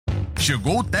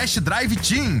Chegou o Test Drive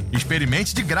Team.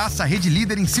 Experimente de graça a rede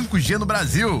líder em 5G no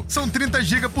Brasil. São 30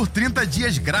 GB por 30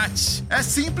 dias grátis. É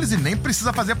simples e nem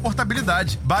precisa fazer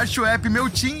portabilidade. Baixe o app Meu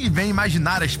Team e vem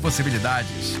imaginar as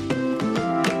possibilidades.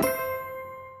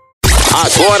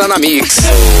 Agora na Mix,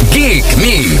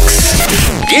 GeekMix.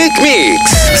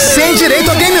 GeekMix, sem direito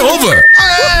a game over.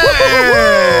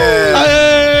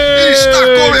 Está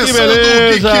começando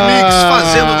o GeekMix,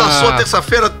 fazendo da sua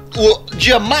terça-feira o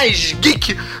dia mais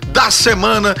geek da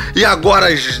semana. E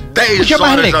agora às 10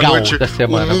 horas da noite,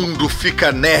 o mundo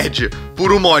fica nerd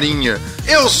por uma horinha.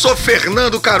 Eu sou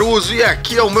Fernando Caruso e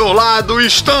aqui ao meu lado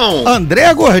estão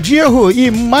André Gordirro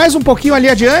e mais um pouquinho ali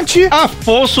adiante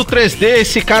Afonso 3D,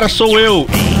 esse cara sou eu.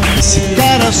 Esse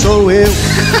cara sou eu.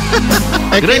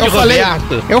 Grande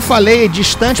Roberto. Eu falei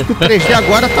distante porque o 3D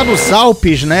agora tá nos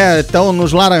Alpes, né? Então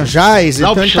nos Laranjais.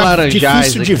 Alpes, então tá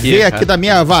difícil de ver aqui da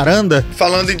minha varanda.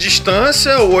 Falando em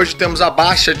distância, hoje temos a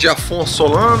baixa de Afonso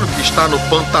Solano, que está no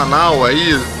Pantanal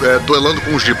aí, duelando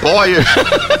com os jiboias.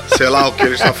 Sei lá o que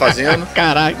ele está fazendo.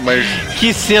 Caraca, mas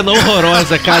que cena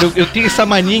horrorosa, cara. Eu tenho essa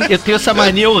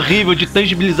mania horrível de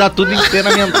tangibilizar tudo em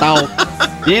cena mental.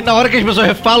 E aí, na hora que as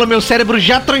pessoas falam, meu cérebro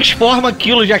já transforma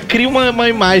aquilo, já cria uma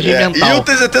imagem mental. E eu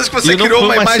tenho certeza que você criou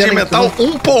uma imagem mental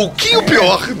um pouquinho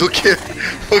pior do que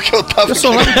o que eu tava Eu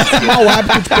sou lá de mau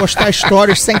hábito de postar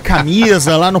stories sem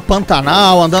camisa, lá no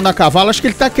Pantanal, andando a cavalo. Acho que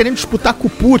ele tá querendo disputar com o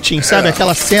Putin, sabe?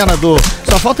 Aquela cena do...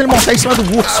 Só falta ele montar em cima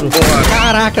do urso.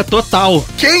 Caraca, total.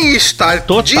 Quem está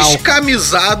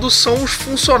descamisado são os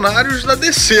funcionários da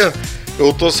DC.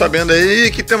 Eu tô sabendo aí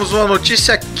que temos uma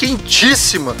notícia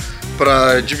quentíssima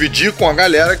pra dividir com a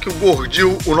galera que o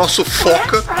Gordinho, o nosso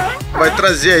foca, vai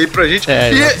trazer aí pra gente.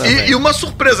 E uma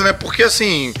surpresa, né? Porque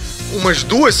assim, umas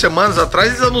 2 semanas atrás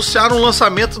eles anunciaram o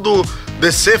lançamento do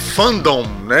DC Fandom,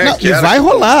 né? Não, e vai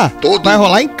rolar. Vai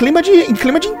rolar em clima de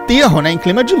enterro, né? Em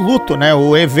clima de luto, né?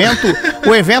 O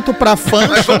evento pra fãs.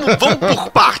 Mas vamos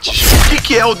por partes. O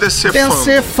que é o DC Fandom?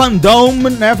 DC Fandom,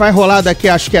 né? Vai rolar daqui,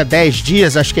 acho que é 10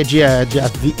 dias, acho que é dia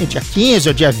 15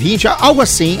 ou dia 20, algo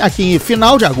assim, aqui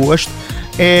final de agosto.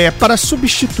 Para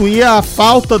substituir a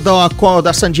falta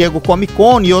da San Diego Comic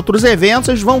Con e outros eventos,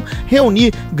 eles vão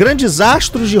reunir grandes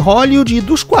astros de Hollywood e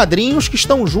dos quadrinhos que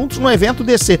estão juntos no evento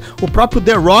DC. O próprio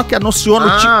The Rock anunciou no...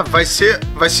 vai ser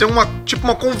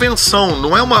uma convenção,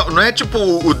 não é tipo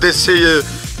o DC...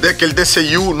 Daquele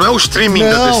DCU, não é o streaming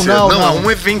da DC, não, é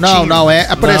um eventinho.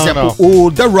 Por exemplo,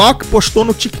 o The Rock postou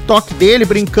no TikTok dele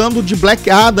brincando de Black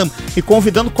Adam e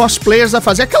convidando cosplayers a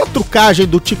fazer aquela trucagem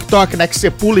do TikTok, né, que você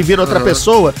pula e vira outra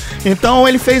pessoa. Então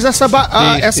ele fez essa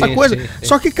coisa,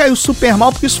 só que caiu super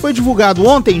mal porque isso foi divulgado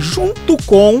ontem junto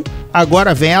com,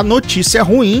 agora vem a notícia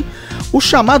ruim, o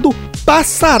chamado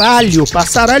Passaralho.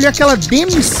 Passaralho é aquela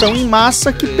demissão em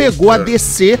massa que pegou a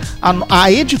DC,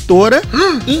 a editora,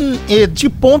 de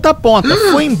ponta a ponta.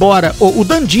 Foi embora. O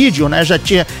Dan Didio, né,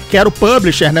 que era o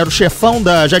publisher, né, era o chefão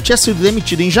já tinha sido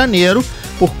demitido em janeiro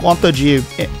por conta de...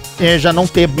 já não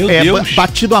ter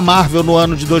batido a Marvel no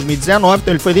ano de 2019,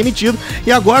 então ele foi demitido.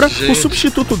 E agora o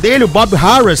substituto dele, o Bob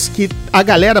Harras, que a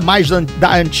galera mais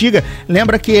da antiga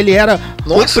lembra que ele era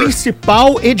o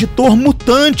principal editor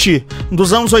mutante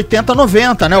dos anos 80,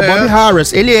 90, né? O Bob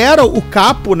Harras. Ele era o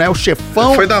capo, né? O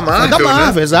chefão. Foi da Marvel,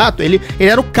 né? Exato. Ele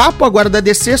era o capo agora da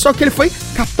DC, só que ele foi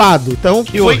capado. Então,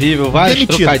 que horrível, vários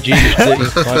trocadilhos.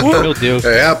 Meu Deus.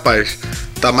 Rapaz,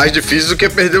 tá mais difícil do que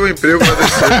perder o emprego na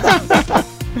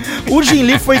DC. O Jim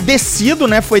Lee foi descido,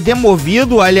 né? Foi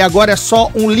demovido. Ele agora é só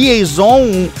um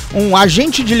liaison, um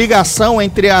agente de ligação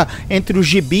entre os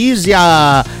gibis e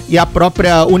a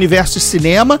própria universo de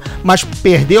cinema, mas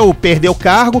perdeu o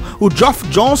cargo. O Geoff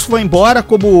Johns foi embora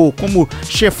como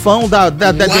chefão da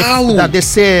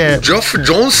DC. O Geoff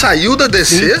Johns saiu da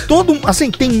DC?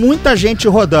 Tem muita gente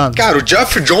rodando. Cara, o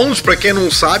Geoff Johns, pra quem não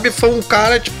sabe, foi um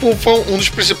cara, foi um dos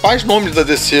principais nomes da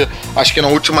DC, acho que na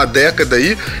última década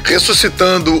aí,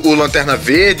 ressuscitando o Lanterna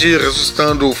Verde,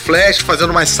 ressuscitando o Flash, fazendo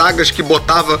umas sagas que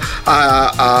botava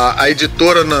a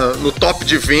editora no top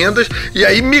de vendas, e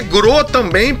aí migrou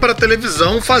também para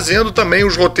televisão, fazendo também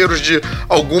os roteiros de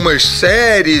algumas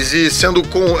séries e sendo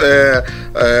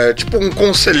um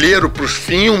conselheiro pros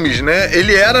filmes, né?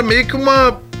 Ele era meio que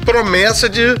uma promessa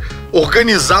de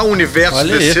organizar o universo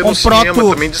DC no cinema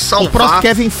também, de salvar. Um proto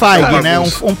Kevin Feige, né?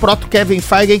 Um proto Kevin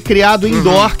Feige criado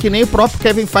indoor, que nem o próprio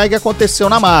Kevin Feige aconteceu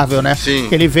na Marvel, né? Sim.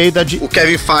 Que ele veio da... O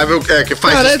Kevin Feige que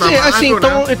faz isso na Marvel,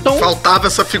 né? Então... Faltava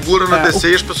essa figura na DC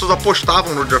e as pessoas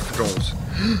apostavam no Geoff Johns.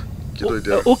 Que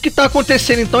doideira. O que tá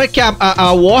acontecendo então é que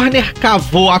a Warner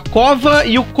cavou a cova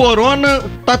e o Corona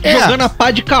tá jogando a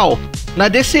pá de cal na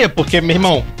DC, porque, meu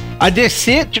irmão, A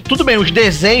DC, tudo bem, os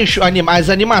desenhos, as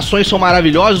animações são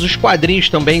maravilhosas, os quadrinhos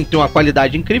também têm uma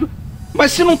qualidade incrível.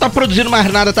 Mas se não tá produzindo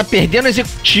mais nada, tá perdendo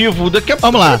executivo, daqui a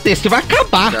pouco Vamos lá. a DC vai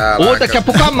acabar. Caraca. Ou daqui a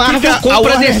pouco a Marvel compra a a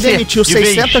Warner DC. demitiu de vez.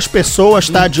 600 pessoas,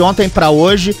 tá? De ontem pra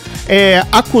hoje.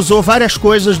 Acusou várias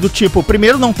coisas do tipo,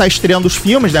 primeiro não tá estreando os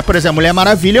filmes, né? Por exemplo, Mulher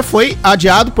Maravilha foi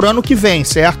adiado pro ano que vem,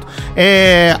 certo?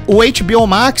 O HBO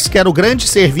Max, que era o grande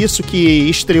serviço que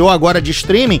estreou agora de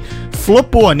streaming,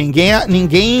 flopou.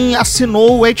 Ninguém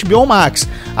assinou o HBO Max.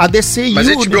 A DC Mas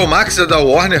a HBO Max é da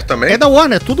Warner também? É da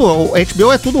Warner, tudo. O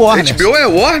HBO é tudo Warner. HBO é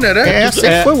Warner, né?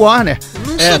 Sempre foi Warner.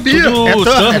 Não sabia. tudo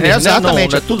Turner, né?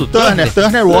 exatamente. Não, É tudo Turner.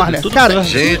 Turner É Warner. tudo Cara, Turner.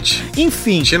 Gente,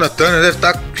 enfim. Tina Turner deve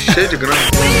estar cheia de grana.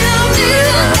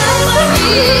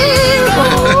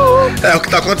 É o que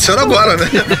tá acontecendo agora, né?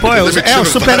 Pô, o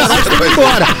super-herói foi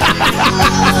embora.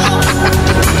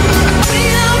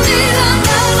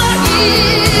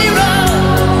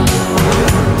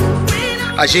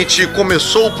 A gente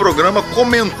começou o programa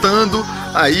comentando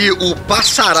aí o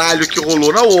passaralho que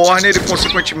rolou na Warner e,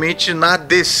 consequentemente, na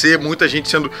DC. Muita gente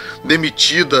sendo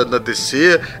demitida na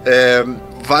DC,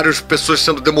 várias pessoas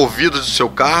sendo demovidas do seu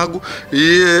cargo.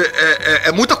 E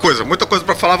é muita coisa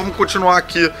pra falar. Vamos continuar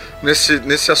aqui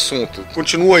nesse assunto.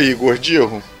 Continua aí,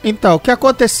 Gordinho. Então, o que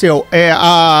aconteceu?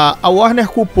 A Warner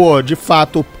culpou, de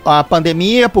fato, a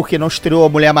pandemia, porque não estreou a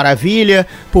Mulher Maravilha,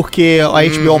 porque a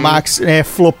HBO Max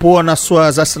flopou nas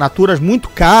suas assinaturas, muito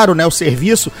caro, né, o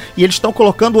serviço, e eles estão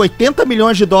colocando 80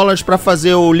 milhões de dólares para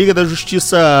fazer o Liga da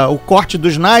Justiça, o corte do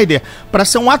Snyder, para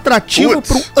ser um atrativo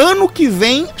pro ano que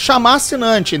vem chamar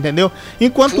assinante, entendeu?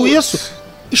 Enquanto isso,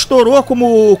 estourou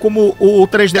como o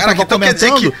 3D Cara, tava então comentando.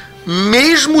 quer dizer que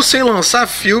mesmo sem lançar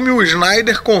filme, o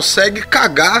Snyder consegue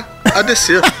cagar a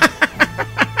DC.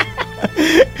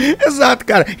 Exato,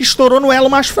 cara. Estourou no elo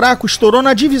mais fraco, estourou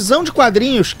na divisão de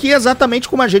quadrinhos, que exatamente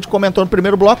como a gente comentou no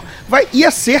primeiro bloco,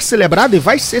 ia ser celebrada e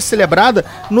vai ser celebrada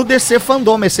no DC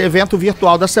Fandom, esse evento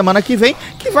virtual da semana que vem,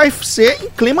 que vai ser em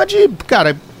clima de,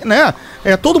 cara, né?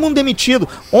 Todo mundo demitido.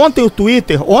 Ontem o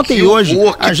Twitter, e hoje...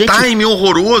 Time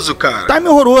horroroso, cara. Time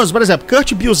horroroso. Por exemplo,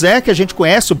 Kurt Busiek, a gente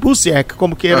conhece, o Busiek,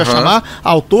 como queira chamar,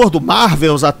 autor do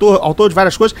Marvels, autor de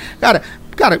várias coisas.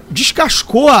 Cara,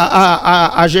 descascou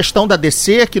a gestão da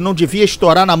DC, que não devia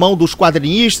estourar na mão dos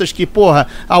quadrinistas, que, porra,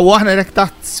 a Warner é que tá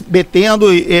se metendo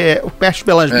o peste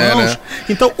pelas mãos. Né?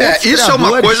 Então, isso é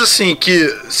uma coisa, assim,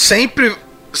 que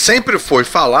sempre foi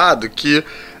falado que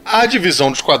a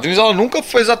divisão dos quadrinhos, ela nunca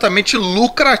foi exatamente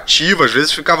lucrativa, às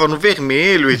vezes ficava no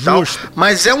vermelho e tal,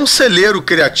 mas é um celeiro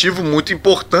criativo muito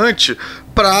importante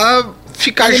pra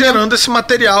ficar gerando esse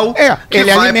material que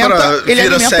ele vai alimenta,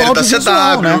 vira série da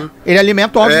CW. Né? Ele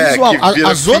alimenta o audiovisual.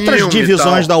 As outras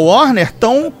divisões da Warner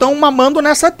estão mamando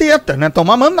nessa teta, né? Estão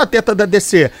mamando na teta da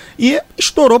DC. E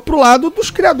estourou pro lado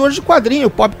dos criadores de quadrinho, o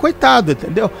pobre coitado,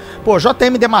 entendeu? Pô,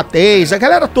 JM Dematteis, a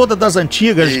galera toda das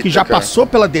antigas que já passou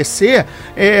pela DC,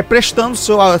 prestando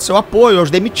seu apoio aos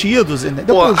demitidos,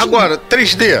 entendeu? Pô, agora,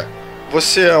 3D,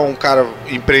 você é um cara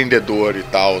empreendedor e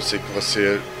tal, sei que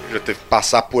você já teve que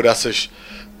passar por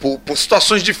por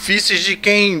situações difíceis de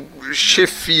quem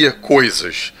chefia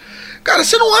coisas. Cara,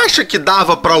 você não acha que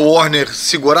dava pra Warner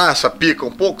segurar essa pica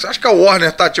um pouco? Você acha que a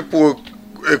Warner tá,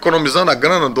 economizando a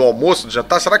grana do almoço, do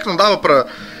jantar? Será que não dava pra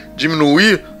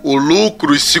diminuir o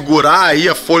lucro e segurar aí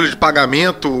a folha de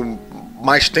pagamento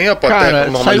mais tempo, até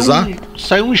normalizar?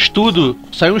 Saiu um estudo,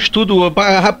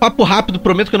 papo rápido,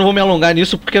 prometo que eu não vou me alongar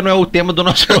nisso porque não é o tema do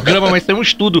nosso programa, mas saiu um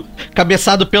estudo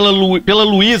cabeçado pela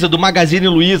Luísa, do Magazine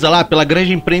Luiza lá, pela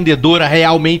grande empreendedora,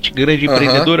 realmente grande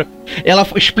empreendedora, ela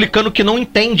explicando que não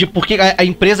entende porque a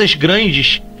empresas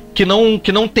grandes que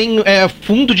não tem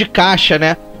fundo de caixa,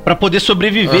 né, pra poder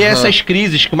sobreviver a essas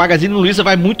crises, que o Magazine Luiza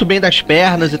vai muito bem das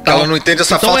pernas e tal. Ela não entende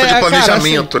essa falta de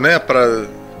planejamento, cara,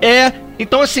 assim, né,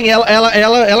 então assim,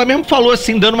 ela mesmo falou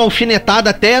assim, dando uma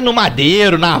alfinetada até no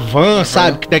Madeiro, na Van,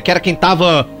 sabe? Que era quem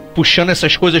tava puxando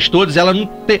essas coisas todas. Ela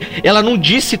não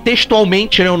disse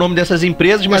textualmente, né, o nome dessas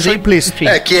empresas, mas é implícito.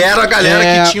 Enfim. Que era a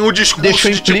galera que tinha o discurso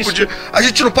de tipo de a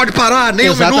gente não pode parar nem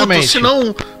um minuto,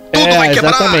 senão tudo vai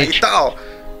quebrar e tal.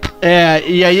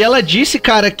 E aí ela disse,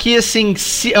 cara, que assim,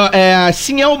 se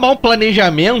é um mau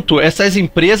planejamento, essas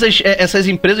empresas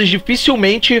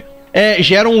dificilmente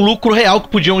geram um lucro real que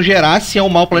podiam gerar se é um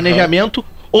mau planejamento,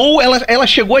 ou ela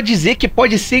chegou a dizer que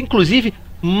pode ser, inclusive,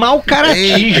 mau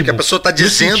caratismo. Que a pessoa tá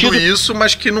dizendo isso,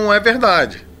 mas que não é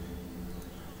verdade.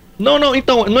 Não,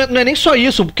 então, não é nem só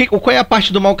isso. Qual é a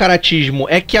parte do mau caratismo?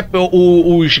 É que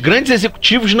os grandes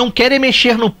executivos não querem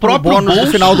mexer no próprio bolso no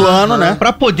final do ano, né?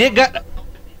 Pra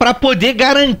poder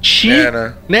garantir,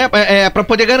 pra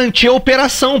poder garantir a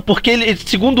operação, porque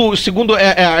segundo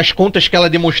as contas que ela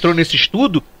demonstrou nesse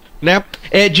estudo, né?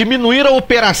 Diminuir a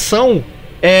operação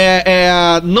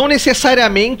não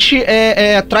necessariamente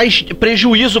traz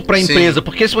prejuízo para a empresa,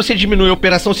 porque se você diminui a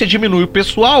operação, você diminui o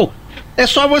pessoal. É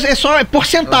só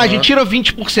porcentagem, tira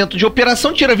 20% de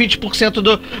operação, tira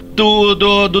 20%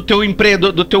 do teu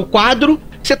emprego, do teu quadro,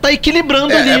 você tá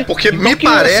equilibrando ali. Porque então, me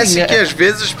parece que às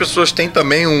vezes as pessoas têm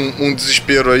também um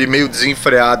desespero aí meio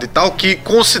desenfreado e tal, que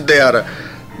considera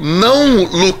não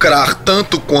lucrar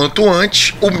tanto quanto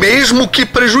antes, o mesmo que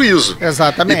prejuízo.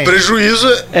 Exatamente. E prejuízo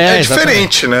é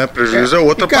diferente, né? Prejuízo é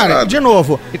outra parada. De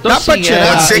novo, então, dá pra tirar...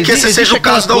 Pode ser que esse seja o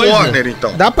caso da Warner,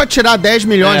 então. Dá pra tirar 10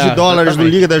 milhões de dólares do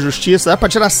Liga da Justiça, dá pra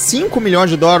tirar 5 milhões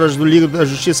de dólares do Liga da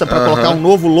Justiça pra colocar um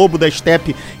novo Lobo da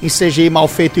Steppe em CGI mal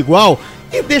feito igual...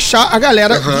 E deixar a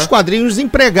galera dos quadrinhos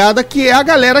empregada, que é a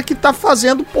galera que tá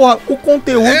fazendo, o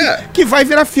conteúdo que vai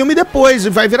virar filme depois, e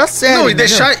vai virar série. Não, e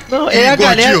deixar... Não, é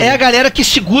a galera que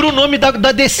segura o nome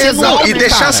da DC no nome, e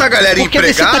deixar essa galera porque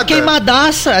empregada... Porque a DC tá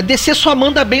queimadaça, a DC só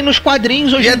manda bem nos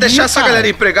quadrinhos hoje em dia, deixar essa galera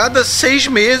empregada 6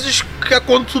 meses, que é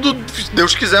quando tudo,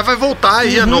 Deus quiser, vai voltar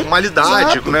aí a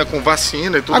normalidade, né, com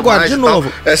vacina e tudo mais. Agora, de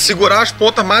novo... É segurar as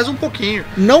pontas mais um pouquinho.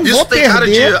 Não Isso vou tem perder... cara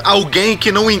de alguém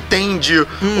que não entende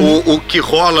o que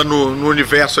rola no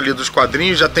universo ali dos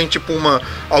quadrinhos, já tem tipo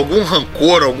algum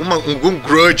rancor, algum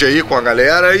grudge aí com a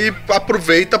galera e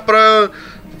aproveita pra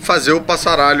fazer o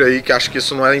passaralho aí, que acho que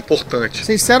isso não é importante.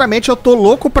 Sinceramente, eu tô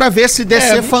louco pra ver se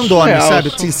DC fandome,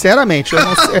 sabe? Sinceramente, eu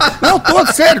não sei. Não, tô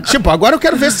sério. Tipo, agora eu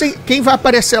quero ver quem vai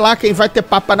aparecer lá, quem vai ter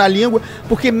papa na língua,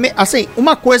 porque, assim,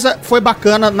 uma coisa foi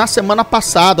bacana na semana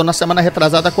passada, ou na semana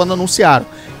retrasada, quando anunciaram,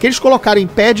 que eles colocaram em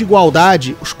pé de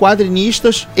igualdade os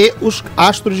quadrinistas e os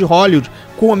astros de Hollywood,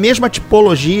 com a mesma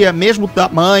tipologia, mesmo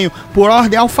tamanho, por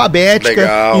ordem alfabética.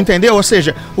 Legal. Entendeu? Ou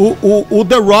seja, o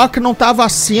The Rock não tava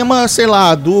acima, sei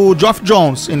lá, do Geoff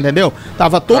Jones, entendeu?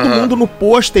 Tava todo mundo no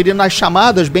pôster e nas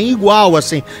chamadas bem igual,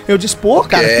 assim. Eu disse,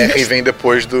 cara... E vem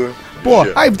depois do...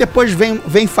 Aí depois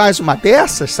vem faz uma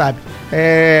dessas, sabe?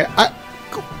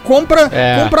 Compra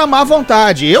à má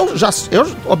vontade.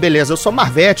 Beleza, eu sou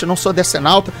Marvete, não sou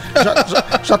decenalta,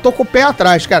 já tô com o pé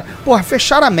atrás, cara.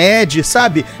 Fecharam a MED,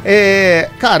 sabe?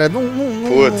 Cara,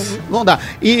 não dá.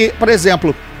 E, por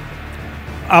exemplo,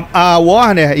 a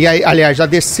Warner, aliás, a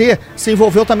DC, se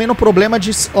envolveu também no problema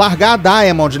de largar a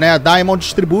Diamond, né? A Diamond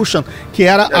Distribution, que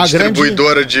era a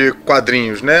distribuidora de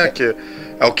quadrinhos, né? Que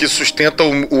é o que sustenta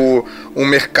o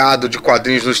mercado de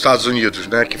quadrinhos nos Estados Unidos,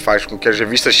 né? Que faz com que as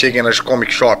revistas cheguem nas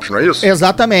comic shops, não é isso?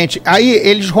 Exatamente. Aí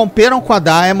eles romperam com a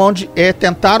Diamond,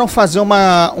 tentaram fazer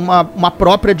uma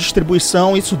própria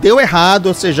distribuição, isso deu errado,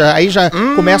 ou seja, aí já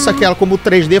começa aquela, como o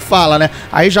 3D fala, né?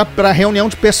 Aí já pra reunião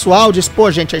de pessoal, diz,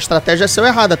 gente, a estratégia saiu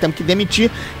errada, temos que demitir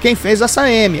quem fez essa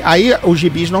M. Aí os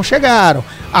gibis não chegaram.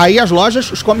 Aí as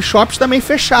lojas, os comic shops também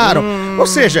fecharam. Ou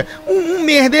seja, um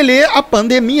merdelê, a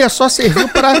pandemia só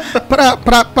serviu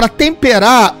pra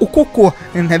temperar o cocô,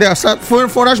 entendeu?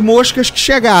 Foram as moscas que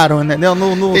chegaram, entendeu?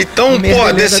 Então,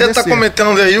 a DC tá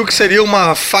cometendo aí o que seria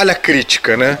uma falha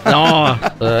crítica, né?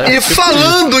 E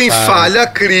falando em falha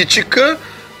crítica,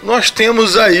 nós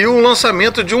temos aí o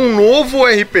lançamento de um novo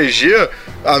RPG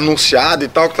anunciado e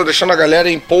tal, que tá deixando a galera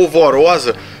em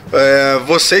polvorosa.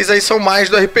 Vocês aí são mais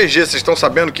do RPG, vocês estão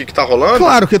sabendo o que tá rolando?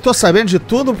 Claro que tô sabendo de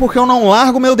tudo, porque eu não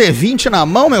largo meu D20 na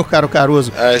mão, meu caro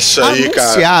Caruso. É isso aí,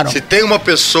 cara. Se tem uma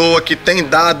pessoa que tem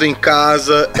dado em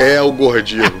casa, é o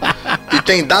Gordinho. E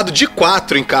tem dado de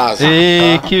 4 em casa.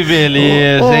 Ei, que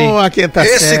beleza, hein?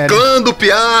 Reciclando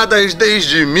piadas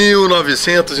desde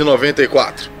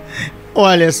 1994.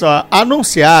 Olha só,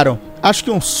 anunciaram, acho que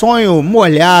um sonho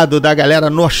molhado da galera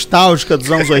nostálgica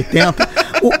dos anos 80,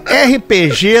 o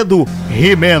RPG do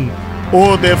He-Man,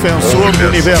 o Defensor do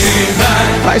Universo.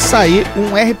 Vai sair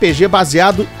um RPG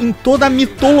baseado em toda a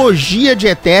mitologia de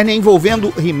Eternia,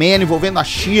 envolvendo He-Man, envolvendo a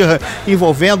She-Ra,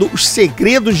 envolvendo os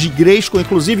segredos de Grayskull.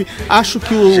 Inclusive, acho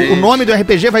que o nome do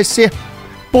RPG vai ser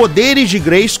Poderes de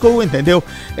Grayskull, entendeu?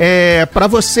 Pra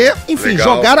você, enfim,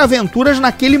 jogar aventuras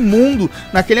naquele mundo,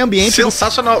 naquele ambiente.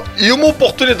 Sensacional. E uma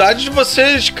oportunidade de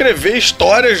você escrever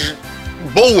histórias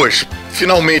boas,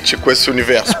 finalmente, com esse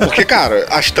universo. Porque, cara,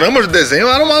 as tramas do desenho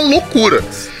eram uma loucura.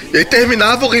 E aí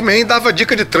terminava o He-Man e dava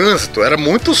dica de trânsito. Era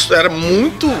muito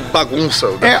bagunça.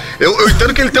 Eu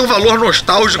entendo que ele tem um valor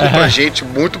nostálgico pra gente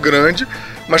muito grande,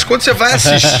 mas quando você vai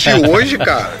assistir hoje,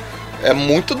 cara, É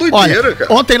muito doideira, Olha,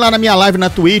 cara. ontem lá na minha live na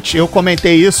Twitch, eu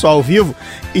comentei isso ao vivo,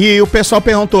 e o pessoal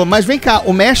perguntou, mas vem cá,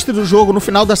 o mestre do jogo no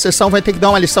final da sessão vai ter que dar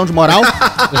uma lição de moral?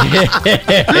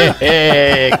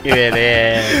 Que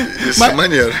beleza. Isso é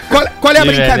maneiro. Qual é a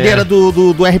brincadeira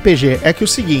do RPG? É que o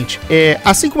seguinte,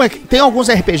 assim como tem alguns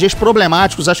RPGs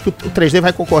problemáticos, acho que o 3D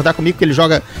vai concordar comigo que ele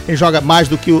joga mais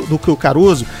do que o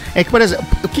Caruso, é que, por exemplo,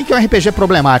 o que é um RPG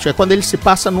problemático? É quando ele se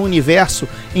passa num universo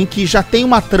em que já tem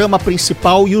uma trama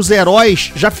principal e os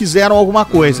heróis já fizeram alguma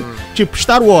coisa. Tipo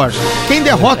Star Wars. Quem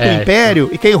derrota o Império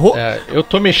e quem... eu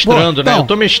tô mestrando, né? Então, eu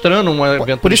tô mestrando uma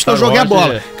aventura. Por isso que eu joguei a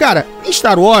bola. Cara, em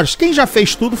Star Wars, quem já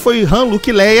fez tudo foi Han, Luke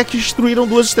e Leia, que destruíram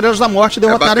 2 Estrelas da Morte e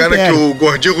derrotaram o Império. É bacana que o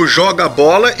Gordinho joga a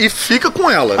bola e fica com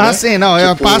ela, né? Ah, sim, não,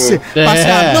 é passe.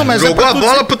 Não, mas jogou a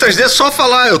bola pro 3D só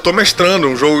falar, eu tô mestrando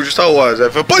um jogo de Star Wars.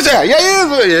 Aí fala, pois é, e aí?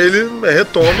 E aí ele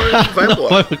retoma e vai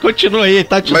embora. Continua aí,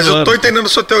 tá te Mas eu tô entendendo a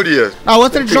sua teoria. A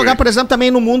outra é de jogar, por exemplo, também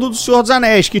no mundo do Senhor dos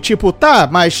Anéis, que tipo, tá,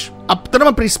 mas a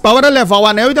trama principal era levar o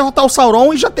anel e derrotar o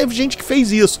Sauron, e já teve gente que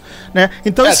fez isso, né?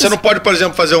 Então você não pode, por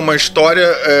exemplo, fazer uma história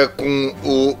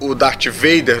com o Darth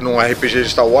Vader num RPG de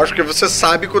Star Wars, porque você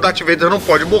sabe que o Darth Vader não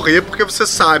pode morrer, porque você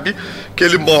sabe que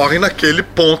ele morre naquele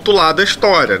ponto lá da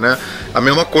história, né? A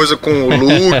mesma coisa com o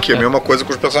Luke, a mesma coisa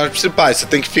com os personagens principais. Você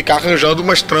tem que ficar arranjando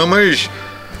umas tramas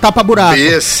tapa-buraco.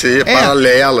 B, C,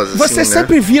 paralelas, você assim,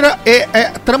 sempre vira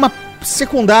trama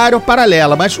secundária ou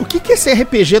paralela, mas o que esse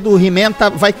RPG do He-Man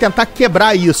vai tentar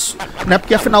quebrar isso, né?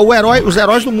 Porque afinal os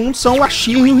heróis do mundo são o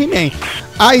She-Ra e o He-Man.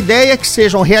 A ideia é que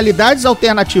sejam realidades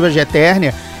alternativas de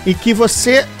Eternia e que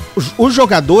os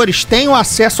jogadores tenham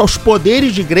acesso aos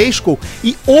poderes de Grayskull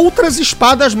e outras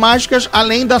espadas mágicas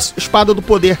além da espada do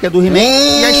poder, que é do He-Man,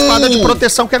 e a espada de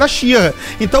proteção, que é da She-Ra.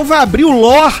 Então vai abrir o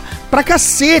lore pra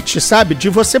cacete, sabe? De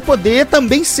você poder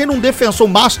também ser um defensor,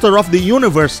 Master of the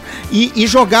Universe, e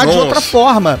jogar de outra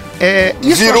forma.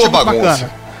 Isso virou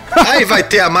bagunça. Bacana. Aí vai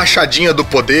ter a machadinha do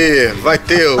poder, vai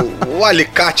ter o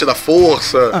alicate da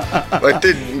força, vai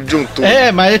ter de um tudo.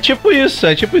 Mas é tipo isso.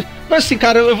 Mas assim,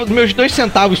 cara, meus 2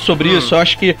 centavos sobre isso, eu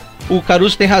acho que o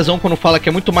Caruso tem razão quando fala que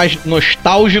é muito mais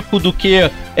nostálgico do que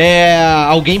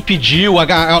alguém pediu,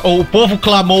 o povo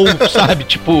clamou, sabe?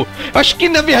 Tipo, acho que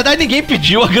na verdade ninguém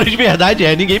pediu, a grande verdade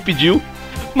ninguém pediu.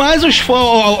 Mas os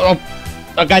fãs,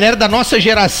 a galera da nossa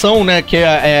geração, né, que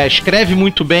escreve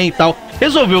muito bem e tal,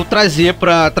 resolveu trazer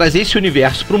esse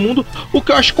universo pro mundo. O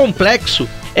que eu acho complexo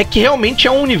é que realmente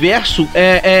é um universo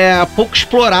pouco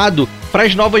explorado para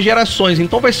as novas gerações.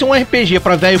 Então vai ser um RPG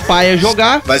para velho paia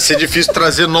jogar. Vai ser difícil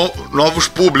trazer novos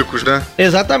públicos, né?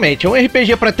 Exatamente. É um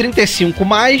RPG para 35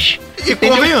 mais. E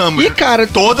convenhamos, e, cara,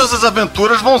 todas as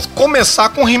aventuras vão começar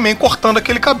com o He-Man cortando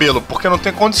aquele cabelo, porque não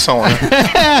tem condição, né?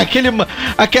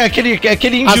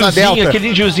 aquele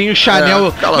índiozinho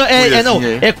Chanel.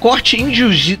 É corte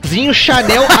índiozinho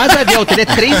Chanel Asa Delta. Ele é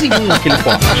 3 em 1 aquele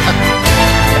corte.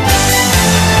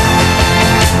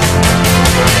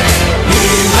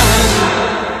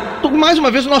 Mais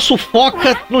uma vez o nosso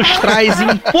Foca nos traz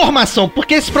informação,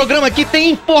 porque esse programa aqui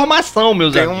tem informação,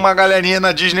 meus amigos. Tem uma galerinha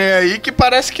na Disney aí que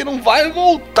parece que não vai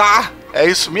voltar. É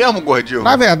isso mesmo, Gordinho?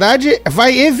 Na verdade,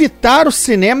 vai evitar o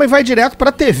cinema e vai direto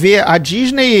pra TV. A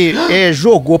Disney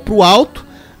jogou pro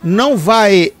alto, não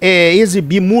vai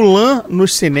exibir Mulan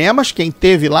nos cinemas. Quem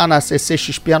teve lá na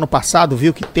CCXP ano passado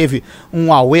viu que teve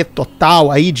um auê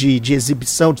total aí de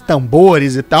exibição de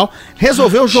tambores e tal.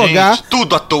 Resolveu jogar... Gente,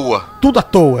 tudo à toa. Tudo à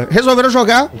toa. Resolveram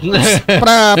jogar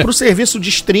pro serviço de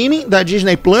streaming da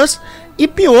Disney Plus. E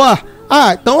pior...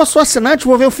 então eu sou assinante,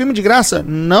 vou ver o filme de graça.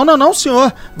 Não,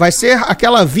 senhor. Vai ser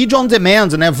aquela video on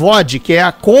demand, né? VOD, que é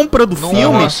a compra do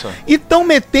filme. E estão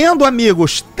metendo,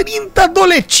 amigos, 30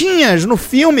 doletinhas no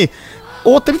filme.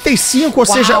 Ou 35, ou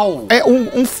seja,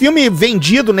 um filme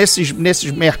vendido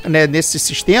nesse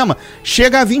sistema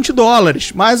chega a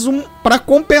 $20. Mas pra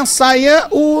compensar aí,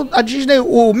 a Disney,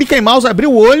 o Mickey Mouse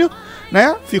abriu o olho,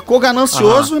 né? Ficou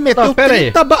ganancioso e meteu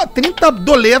 30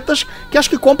 doletas que acho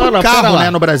que compra um carro,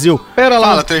 né, no Brasil. Pera lá,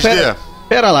 fala, 3D.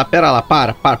 Pera lá,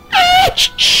 para.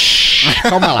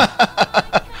 Calma lá.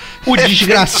 O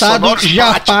desgraçado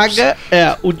já paga.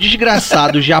 O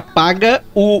desgraçado já paga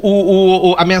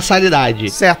a mensalidade.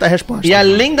 Certa resposta. E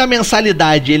além da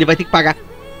mensalidade, ele vai ter que pagar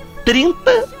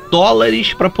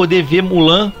 $30 pra poder ver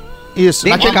Mulan. Isso,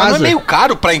 mas não é meio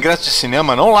caro pra ingresso de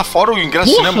cinema, não? Lá fora o ingresso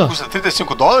de cinema custa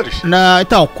 $35? Não,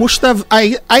 então, custa...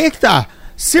 Aí é que tá.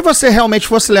 Se você realmente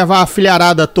fosse levar a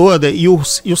filharada toda e o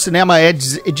cinema é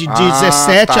de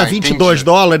 17 a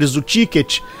 $22 o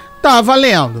ticket, tá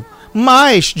valendo.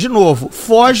 Mas, de novo,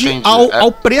 foge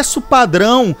ao preço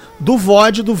padrão do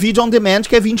VOD, do Video On Demand,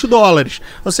 que é $20.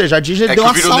 Ou seja, a Disney deu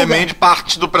uma salva. O Video On Demand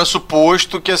parte do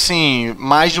pressuposto que, assim,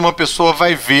 mais de uma pessoa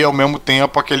vai ver ao mesmo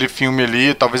tempo aquele filme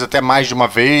ali, talvez até mais de uma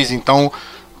vez, então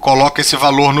coloca esse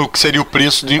valor no que seria o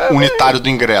preço unitário do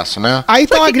ingresso, né? Aí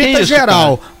tá uma grita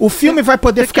geral. Cara? O filme vai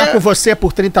poder ficar com você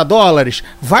por $30?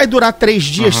 Vai durar 3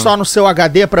 dias só no seu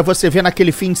HD pra você ver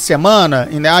naquele fim de semana?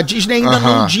 A Disney ainda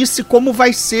não disse como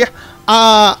vai ser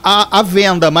a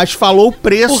venda, mas falou o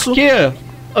preço. Por quê?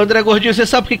 André Gordinho, você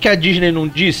sabe por que a Disney não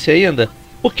disse ainda?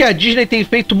 Porque a Disney tem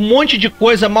feito um monte de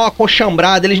coisa mal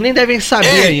acochambrada, eles nem devem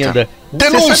saber ainda.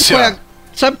 Denúncia!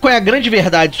 Sabe qual é a grande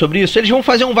verdade sobre isso? Eles vão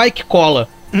fazer um vai que cola.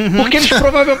 Porque eles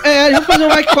provavelmente... eles vão fazer um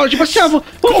vai que cola. Tipo assim,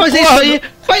 vamos fazer isso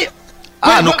aí.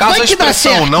 No caso a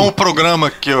expressão, não o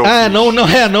programa que eu...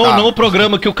 Não o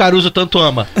programa que o Caruso tanto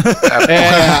ama.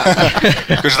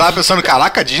 Eu já tava pensando,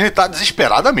 caraca, a Disney tá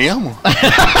desesperada mesmo.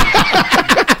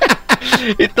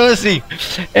 Então assim,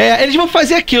 eles vão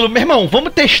fazer aquilo. Meu irmão,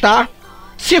 vamos testar.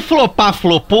 Se flopar,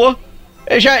 flopou.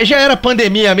 Já era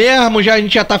pandemia mesmo, a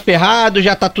gente já tá ferrado,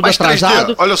 já tá tudo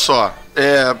atrasado. 3D, olha só,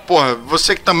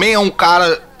 você que também é um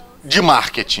cara de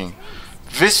marketing,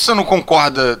 vê se você não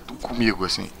concorda comigo,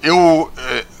 assim. Eu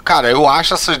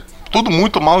acho tudo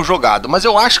muito mal jogado, mas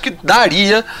eu acho que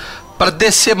daria pra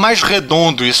descer mais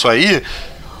redondo isso aí,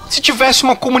 se tivesse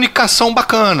uma comunicação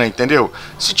bacana, entendeu?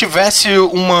 Se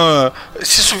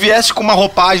isso viesse com uma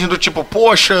roupagem do tipo,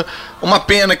 poxa, uma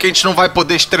pena que a gente não vai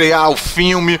poder estrear o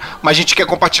filme, mas a gente quer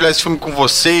compartilhar esse filme com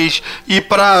vocês, e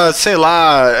pra, sei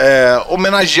lá,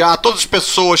 homenagear todas as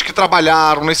pessoas que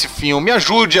trabalharam nesse filme,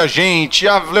 ajude a gente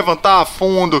a levantar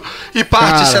fundo, e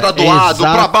parte será doado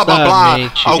pra blá blá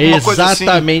blá, alguma coisa assim.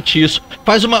 Exatamente isso.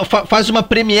 Faz uma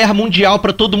premiere mundial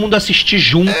pra todo mundo assistir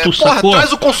junto, sacou?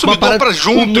 Traz o consumidor pra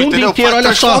junto, entendeu? Inteiro, olha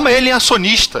transforma só. ele em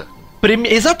acionista.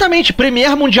 Exatamente,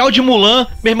 Premiere Mundial de Mulan,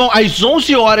 meu irmão, às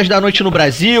 11 horas da noite no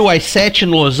Brasil, às 7 em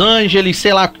Los Angeles,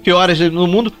 sei lá que horas no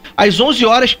mundo, às 11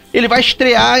 horas ele vai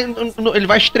estrear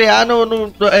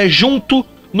junto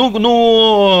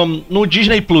no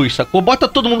Disney Plus, sacou? Bota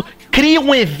todo mundo, cria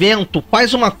um evento,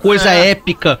 faz uma coisa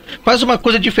épica, faz uma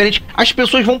coisa diferente, as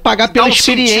pessoas vão pagar pela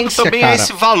experiência, também cara.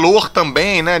 Esse valor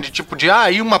também, né, de tipo,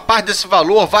 e uma parte desse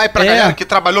valor vai pra galera que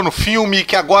trabalhou no filme e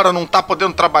que agora não tá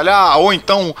podendo trabalhar, ou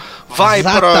então vai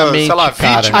pra, sei lá,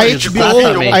 vítima.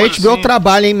 A HBO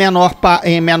trabalha em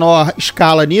menor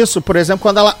escala nisso, por exemplo,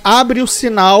 quando ela abre o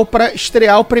sinal pra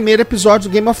estrear o primeiro episódio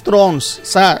do Game of Thrones,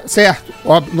 certo?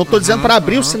 Óbvio, não tô dizendo pra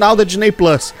abrir o sinal da Disney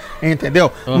Plus,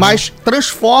 entendeu? Mas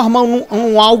transforma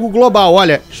um algo global.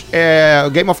 Olha,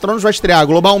 Game of Thrones vai estrear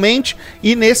globalmente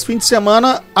e nesse fim de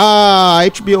semana a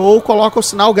HBO coloca o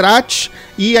sinal grátis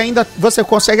e ainda você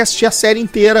consegue assistir a série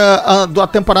inteira das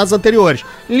temporadas anteriores.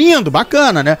 Lindo,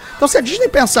 bacana, né? Então se a Disney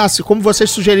pensasse, como vocês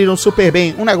sugeriram super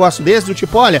bem, um negócio desse, do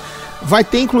tipo, olha, vai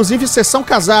ter inclusive sessão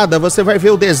casada, você vai ver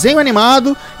o desenho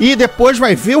animado e depois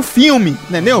vai ver o filme,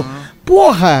 entendeu?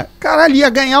 Porra, caralho, ia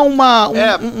ganhar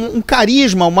um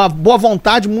carisma, uma boa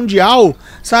vontade mundial,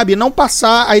 sabe? Não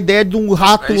passar a ideia de um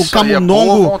rato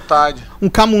camundongo, um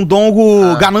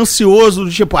camundongo ganancioso, do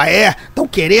tipo, tão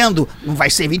querendo, não vai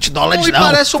ser $20 não,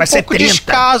 parece vai ser 30.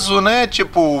 Descaso, né?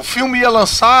 Tipo, o filme ia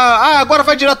lançar, agora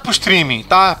vai direto pro streaming,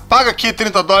 tá? Paga aqui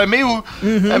 $30,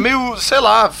 é meio, sei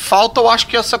lá, falta, eu acho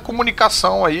que essa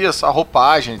comunicação aí, essa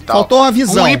roupagem e tal. Faltou uma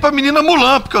visão. Ruim pra menina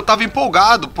Mulan, porque eu tava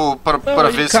empolgado pra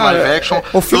ver esse live action.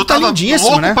 O filme tá lindíssimo,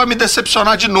 louco, né? Pra me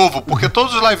decepcionar de novo, porque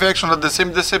todos os live action da DC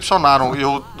me decepcionaram, e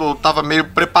eu tava meio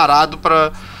preparado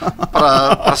pra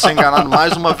ser enganado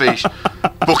mais uma vez.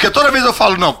 Porque toda vez eu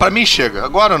falo, não, pra mim chega,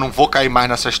 agora eu não vou cair mais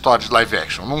nessa história de live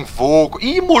action, não vou.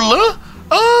 Ih, Mulan?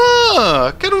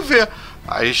 Quero ver.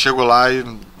 Aí chego lá e...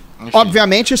 Enfim.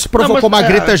 Obviamente isso provocou uma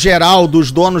grita geral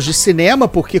dos donos de cinema,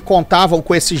 porque contavam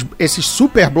com esses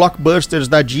super blockbusters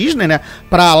da Disney, né?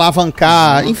 Pra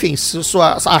alavancar, enfim,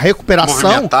 a recuperação.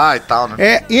 Movimentar e tal, né?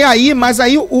 Mas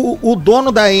aí o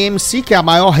dono da AMC, que é a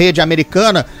maior rede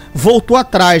americana, voltou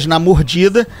atrás na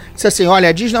mordida, disse assim, olha,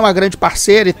 a Disney é uma grande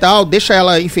parceira e tal, deixa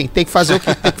ela, enfim, tem que fazer o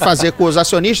que tem que fazer com os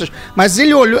acionistas, mas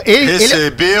ele olhou...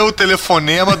 Recebeu o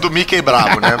telefonema do Mickey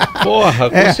Bravo, né?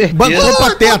 Porra, com certeza. Bancou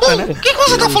pateta, né? O que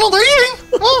você tá falando aí, hein?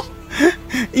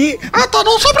 Tá,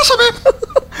 não, só pra saber.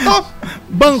 Tá.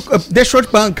 Deixou de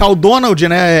bancar o Donald,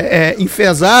 né,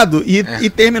 enfesado e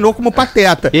terminou como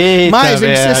pateta. Eita, mas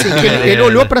ele disse assim, ele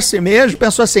olhou pra si mesmo e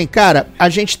pensou assim, cara, a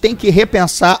gente tem que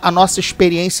repensar a nossa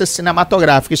experiência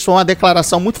cinematográfica. Isso foi uma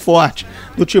declaração muito forte,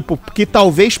 do tipo, que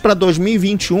talvez pra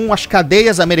 2021 as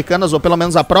cadeias americanas, ou pelo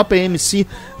menos a própria AMC,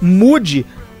 mude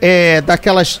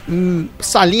daquelas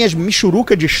salinhas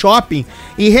michuruca de shopping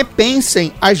e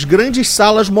repensem as grandes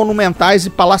salas monumentais e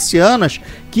palacianas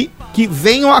que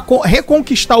venham a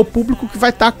reconquistar o público que vai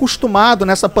estar acostumado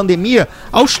nessa pandemia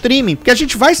ao streaming, porque a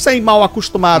gente vai sair mal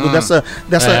acostumado dessa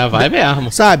vai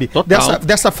mesmo. Sabe?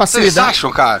 Dessa facilidade. Vocês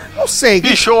acham, cara? Não sei.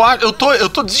 Bicho, eu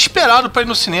tô desesperado pra ir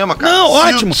no cinema, cara. Não,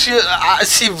 ótimo.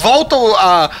 Se volta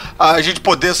a gente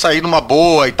poder sair numa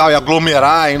boa e tal, e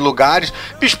aglomerar em lugares,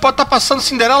 bicho, pode estar passando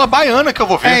Cinderela Baiana que eu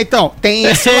vou ver. Então, tem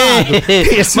esse lado.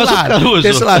 Tem esse lado.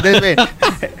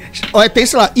 Tem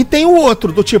esse lado. E tem o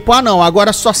outro, do tipo, não,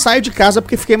 agora só saio de casa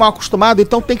porque fiquei mal acostumado,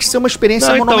 então tem que ser uma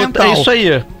experiência monumental. Então, é isso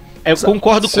aí. Eu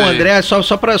concordo com o André,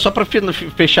 só pra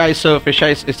fechar essa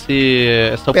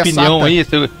opinião aí,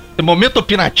 esse momento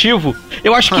opinativo.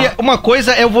 Eu acho que uma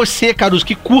coisa é você, Caruso,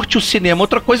 que curte o cinema,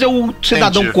 outra coisa é o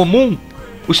cidadão comum.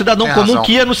 O cidadão comum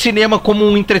que ia no cinema como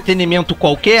um entretenimento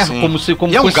qualquer, como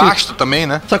e é um gasto também,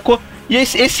 né? Sacou? E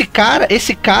esse cara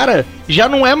já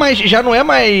não é mais,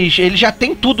 ele já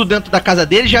tem tudo dentro da casa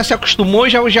dele, já se acostumou,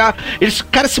 esse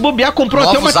cara se bobear comprou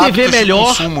até uma TV melhor.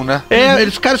 Consumo, né?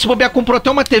 Esse cara se bobear comprou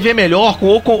até uma TV melhor,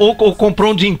 ou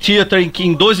comprou um Dream Theater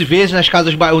em 12 vezes nas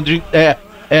casas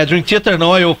Dream Theater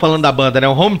não, eu falando da banda, né?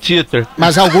 Um home theater.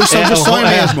 Mas alguns são de sonho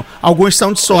mesmo. Alguns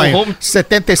são de sonho.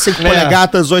 75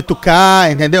 polegadas,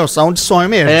 8K, entendeu? São de sonho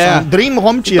mesmo. São Dream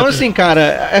Home Theater. Então, assim,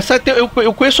 cara,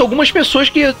 eu conheço algumas pessoas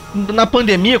que na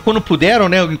pandemia, quando puderam,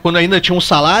 né? Quando ainda tinham um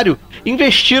salário,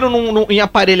 investiram em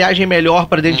aparelhagem melhor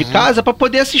pra dentro de casa pra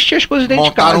poder assistir as coisas dentro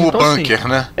de casa. Montaram o bunker, assim,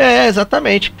 né?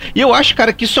 Exatamente. E eu acho,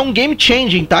 cara, que isso é um game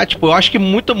changing, tá? Tipo, eu acho que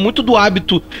muito do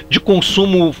hábito de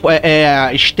consumo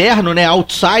externo, né?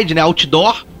 Outside, né?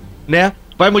 Outdoor, né?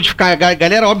 Vai modificar. A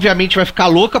galera, obviamente, vai ficar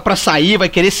louca pra sair, vai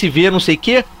querer se ver, não sei o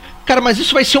quê. Cara, mas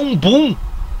isso vai ser um boom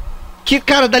que,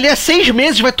 cara, dali a 6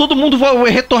 meses vai todo mundo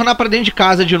retornar pra dentro de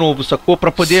casa de novo, sacou?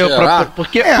 Pra poder...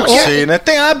 porque não sei, né?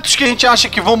 Tem hábitos que a gente acha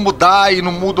que vão mudar e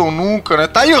não mudam nunca, né?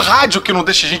 Tá aí o rádio que não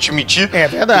deixa a gente mentir. É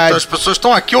verdade. Então as pessoas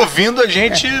estão aqui ouvindo a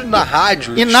gente na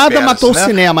rádio. E nada matou o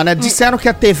cinema, né? Disseram que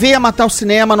a TV ia matar o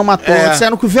cinema, não matou.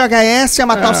 Disseram que o VHS ia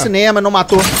matar o cinema, não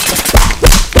matou.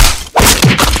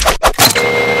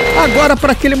 Agora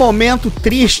para aquele momento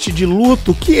triste de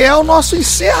luto, que é o nosso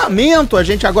encerramento. A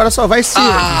gente agora só vai se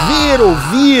ver,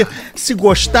 ouvir, se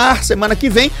gostar semana que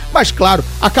vem. Mas claro,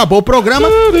 acabou o programa.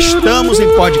 Estamos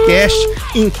em podcast,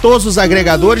 em todos os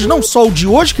agregadores. Não só o de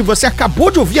hoje, que você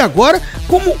acabou de ouvir agora,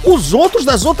 como os outros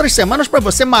das outras semanas, para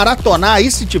você maratonar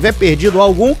aí se tiver perdido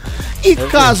algum. E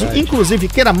caso, inclusive,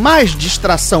 queira mais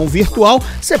distração virtual,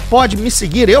 você pode me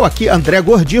seguir, eu aqui, André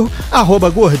Gordirro,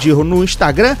 @Gordirro no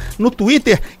Instagram, no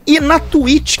Twitter e na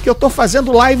Twitch, que eu tô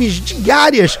fazendo lives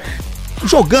diárias,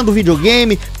 jogando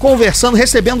videogame, conversando,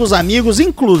 recebendo os amigos,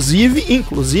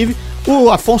 inclusive o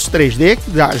Afonso 3D,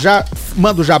 já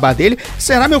manda o jabá dele,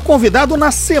 será meu convidado na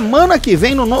semana que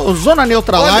vem no Zona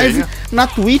Neutra Live, na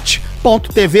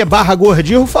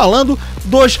twitch.tv/Gordirro, falando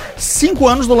dos 5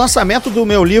 anos do lançamento do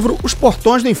meu livro Os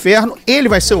Portões do Inferno. Ele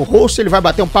vai ser o host, ele vai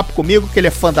bater um papo comigo, que ele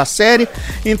é fã da série.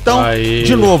 Então,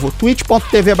 de novo,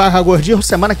 twitch.tv/Gordirro,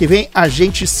 semana que vem a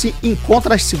gente se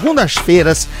encontra às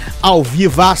segundas-feiras, ao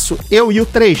vivaço, eu e o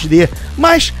 3D.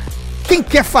 Mas quem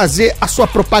quer fazer a sua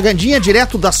propagandinha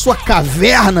direto da sua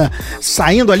caverna,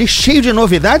 saindo ali cheio de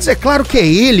novidades, é claro que é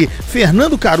ele,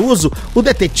 Fernando Caruso, o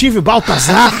detetive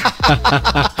Baltazar.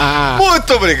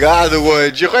 Muito obrigado,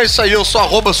 Gordirro. É isso aí, eu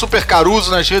sou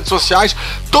 @supercaruso nas redes sociais.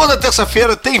 Toda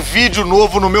terça-feira tem vídeo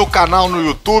novo no meu canal no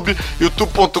YouTube,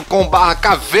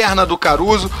 youtube.com/Caverna do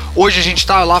Caruso. Hoje a gente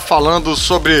tá lá falando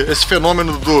sobre esse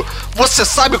fenômeno do você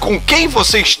sabe com quem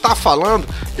você está falando?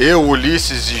 Eu,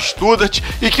 Ulisses e Studart.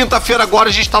 E quinta-feira agora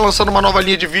a gente tá lançando uma nova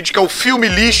linha de vídeo que é o Filme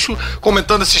Lixo,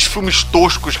 comentando esses filmes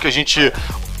toscos que a gente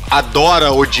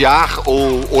adora odiar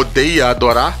ou odeia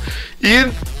adorar. E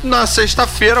na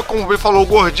sexta-feira, como bem falou o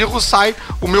Gordirro, sai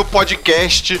o meu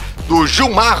podcast do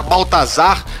Gilmar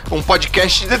Baltazar, um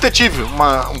podcast de detetive,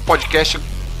 um podcast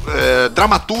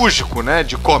dramatúrgico, né,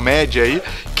 de comédia aí,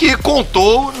 que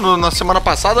contou na semana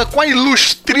passada com a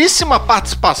ilustríssima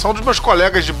participação dos meus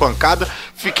colegas de bancada.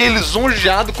 Fiquei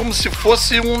lisonjeado como se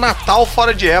fosse um Natal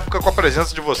fora de época com a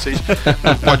presença de vocês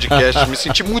no podcast. Me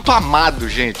senti muito amado,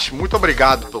 gente. Muito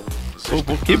obrigado pelo...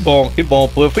 Que bom,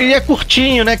 pô. E é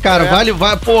curtinho, né, cara? Vale,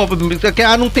 pô,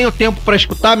 não tenho tempo pra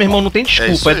escutar, meu irmão, não tem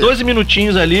desculpa. É 12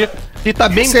 minutinhos ali e tá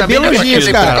bem elogios,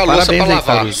 cara. Parabéns aí,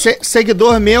 cara.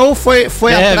 Seguidor meu foi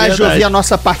atrás de ouvir a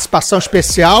nossa participação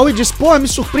especial e disse, pô, me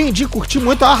surpreendi, curti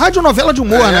muito. A radionovela de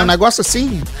humor, né? Um negócio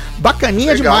assim,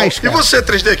 bacaninha demais, cara. E você,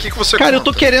 3D, aqui que você Cara, eu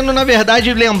tô querendo, na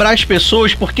verdade, lembrar as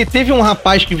pessoas, porque teve um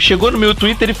rapaz que chegou no meu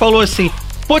Twitter e falou assim,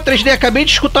 Pô, 3D, acabei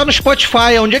de escutar no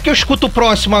Spotify, onde é que eu escuto o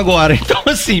próximo agora? Então,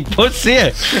 assim,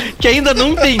 você que ainda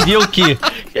não entendeu que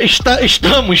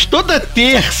estamos toda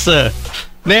terça,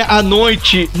 né, à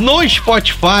noite no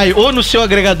Spotify ou no seu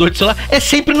agregador de celular, é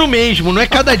sempre no mesmo, não é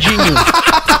cadadinho.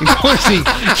 Então, assim,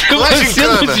 se você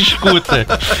nos escuta,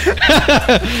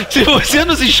 se você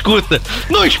nos escuta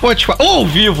no Spotify ou ao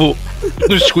vivo,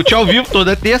 nos escute ao vivo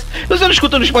toda terça, se você não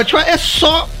escuta no Spotify, é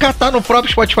só catar no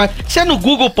próprio Spotify. Se é no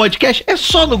Google Podcast, é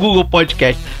só no Google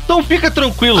Podcast. Então fica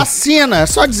tranquilo. Assina, é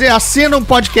só dizer, assina um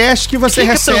podcast que você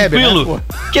recebe. Fica tranquilo, né,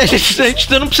 que a gente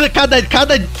não precisa,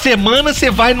 cada semana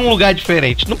você vai num lugar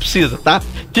diferente. Não precisa, tá?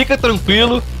 Fica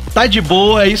tranquilo, tá de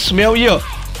boa, é isso mesmo. E ó,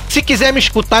 se quiser me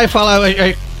escutar e falar,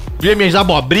 ver minhas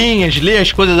abobrinhas, ler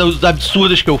as coisas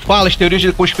absurdas que eu falo, as teorias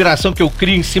de conspiração que eu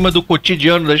crio em cima do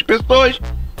cotidiano das pessoas,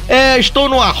 estou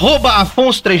no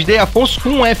 @Afonso3D, Afonso com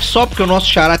um F só, porque o nosso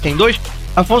xará tem 2.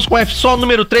 Afonso com F só,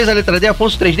 número 3, a letra D,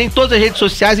 Afonso 3D, em todas as redes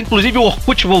sociais, inclusive o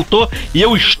Orkut voltou e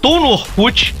eu estou no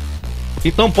Orkut.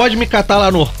 Então pode me catar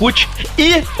lá no Orkut.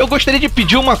 E eu gostaria de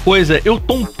pedir uma coisa. Eu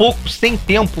tô um pouco sem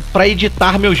tempo pra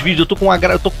editar meus vídeos. Eu tô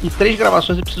com 3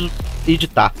 gravações e preciso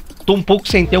editar. Tô um pouco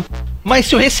sem tempo. Mas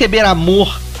se eu receber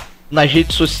amor nas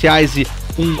redes sociais e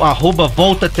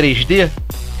 @volta3D,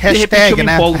 hashtag,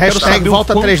 né? Hashtag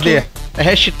volta 3D.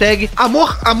 Hashtag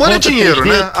amor é dinheiro,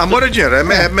 3D. Né? Amor é dinheiro,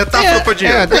 é metáfora pra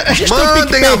dinheiro.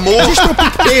 Mandem amor. A gente tem um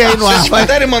PicPay aí no ar. Se vocês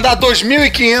puderem mandar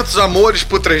 2.500 amores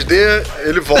pro 3D,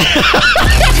 ele volta.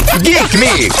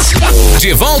 GeekMix,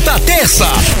 de volta terça,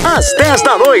 às 10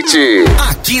 da noite,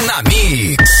 aqui na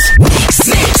Mix.